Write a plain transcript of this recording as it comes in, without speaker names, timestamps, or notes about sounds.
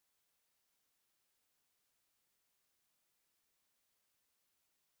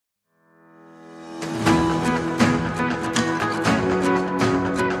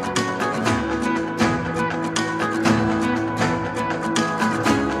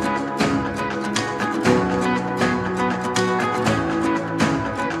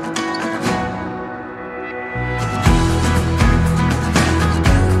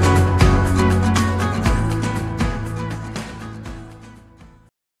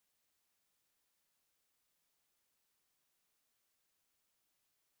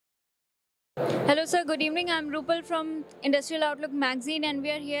Hello, sir. Good evening. I'm Rupal from Industrial Outlook magazine, and we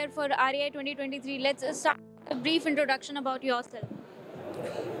are here for RAI 2023. Let's start with a brief introduction about yourself.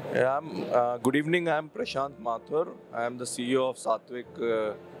 Good evening. I'm Prashant Mathur. I am the CEO of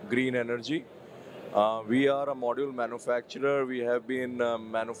Saatvik Green Energy. We are a module manufacturer. We have been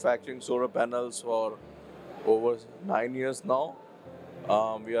manufacturing solar panels for over 9 years now.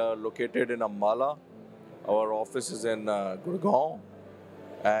 We are located in Ambala. Our office is in Gurgaon.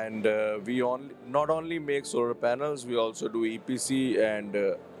 And not only make solar panels, we also do EPC and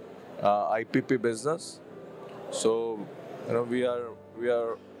IPP business. So, we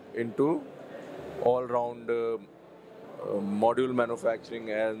are into all-round module manufacturing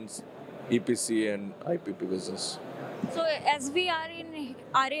and EPC and IPP business. So, as we are in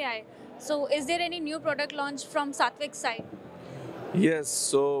RAI, so is there any new product launch from Saatvik side? Yes,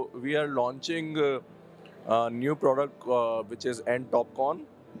 so we are launching a new product which is N-Topcon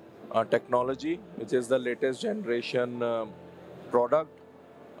technology, which is the latest generation product.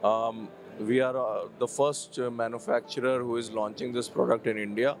 We are the first manufacturer who is launching this product in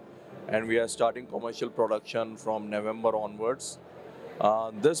India, and we are starting commercial production from November onwards.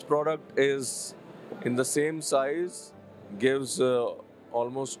 This product is in the same size, gives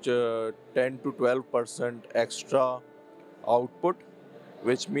almost 10 to 12% extra output,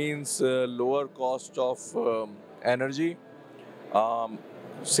 which means lower cost of energy, um,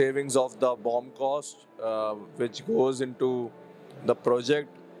 savings of the BOM cost, which goes into the project,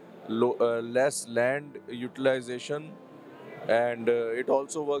 less land utilization, and it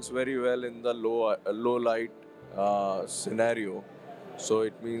also works very well in the low light scenario. So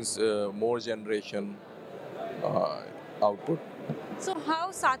it means more generation output. So,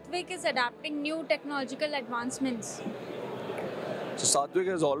 how Saatvik is adapting new technological advancements? So Saatvik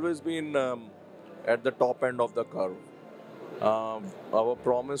has always been at the top end of the curve. Our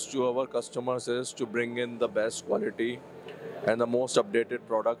promise to our customers is to bring in the best quality and the most updated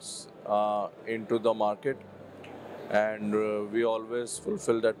products into the market, and we always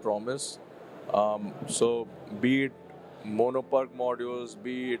fulfill that promise. So, be it monoperk modules,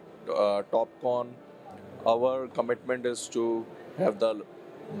 be it Topcon, our commitment is to have the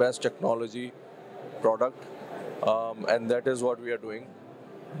best technology product, and that is what we are doing.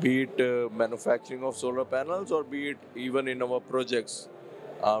 Be it manufacturing of solar panels or be it even in our projects,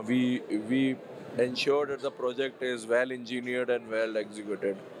 we ensure that the project is well engineered and well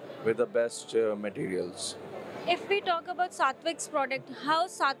executed with the best materials. If we talk about Saatvik's product, how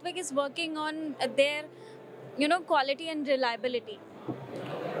Saatvik is working on their, quality and reliability?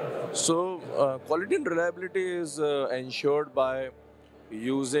 So, quality and reliability is ensured by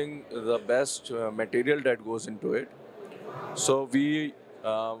using the best material that goes into it. So,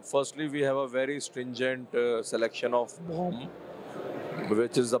 firstly we have a very stringent selection of BOM,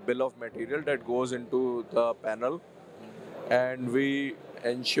 which is the bill of material that goes into the panel, and we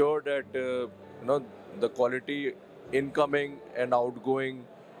ensure that the quality incoming and outgoing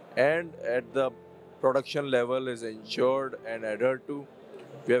and at the production level is ensured and adhered to.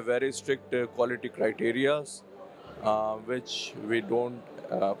 We have very strict quality criteria which we don't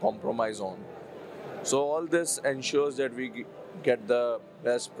compromise on. So all this ensures that we get the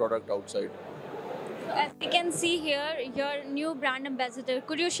best product outside. As we can see here, your new brand ambassador,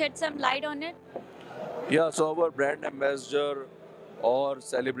 could you shed some light on it? Yeah, so our brand ambassador or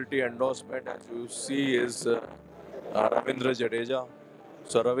celebrity endorsement, as you see, is Ravindra Jadeja.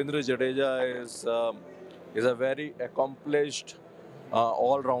 So Ravindra Jadeja is a very accomplished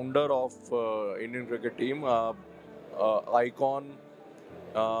all-rounder of Indian cricket team, icon,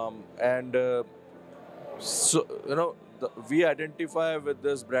 and so we identify with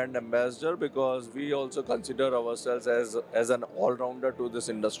this brand ambassador because we also consider ourselves as an all-rounder to this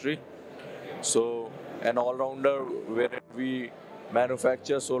industry. So, an all-rounder where we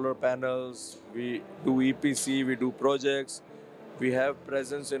manufacture solar panels, we do EPC, we do projects, we have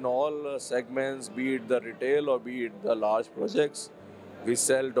presence in all segments, be it the retail or be it the large projects. We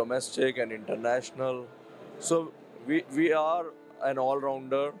sell domestic and international. So, we are an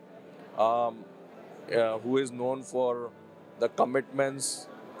all-rounder who is known for the commitments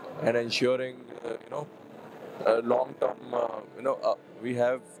and ensuring, long term. We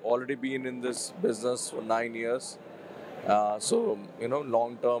have already been in this business for 9 years, so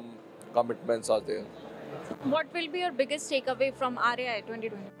long term commitments are there. What will be your biggest takeaway from RAI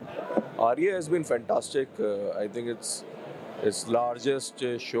 2020? REA has been fantastic. I think it's largest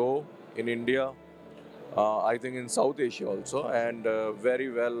show in India. I think in South Asia also, and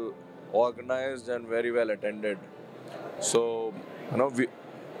very well organized and very well attended. So,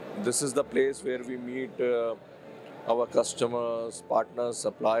 this is the place where we meet our customers, partners,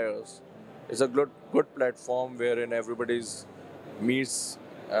 suppliers. it's a good platform wherein everybody's meets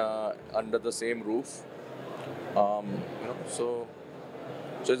under the same roof. So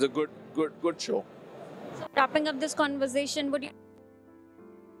it's a good show. So wrapping up this conversation, would you?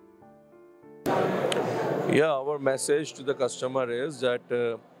 Yeah, our message to the customer is that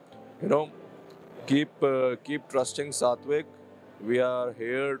you know keep trusting Saatvik. We are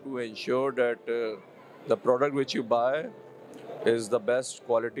here to ensure that the product which you buy is the best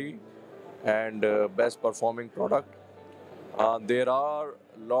quality and best performing product. There are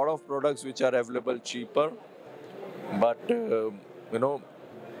a lot of products which are available cheaper, but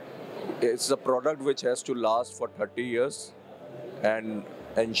it's a product which has to last for 30 years and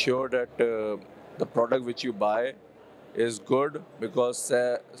ensure that the product which you buy is good, because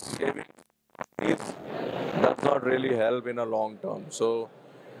saving fees does not really help in a long term. So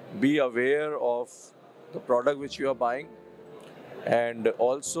be aware of the product which you are buying. And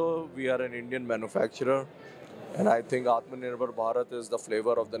also, we are an Indian manufacturer, and I think Atmanirbhar Bharat is the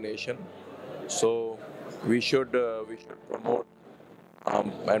flavor of the nation. So we should promote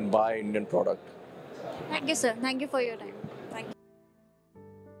and buy Indian product. Thank you, sir. Thank you for your time.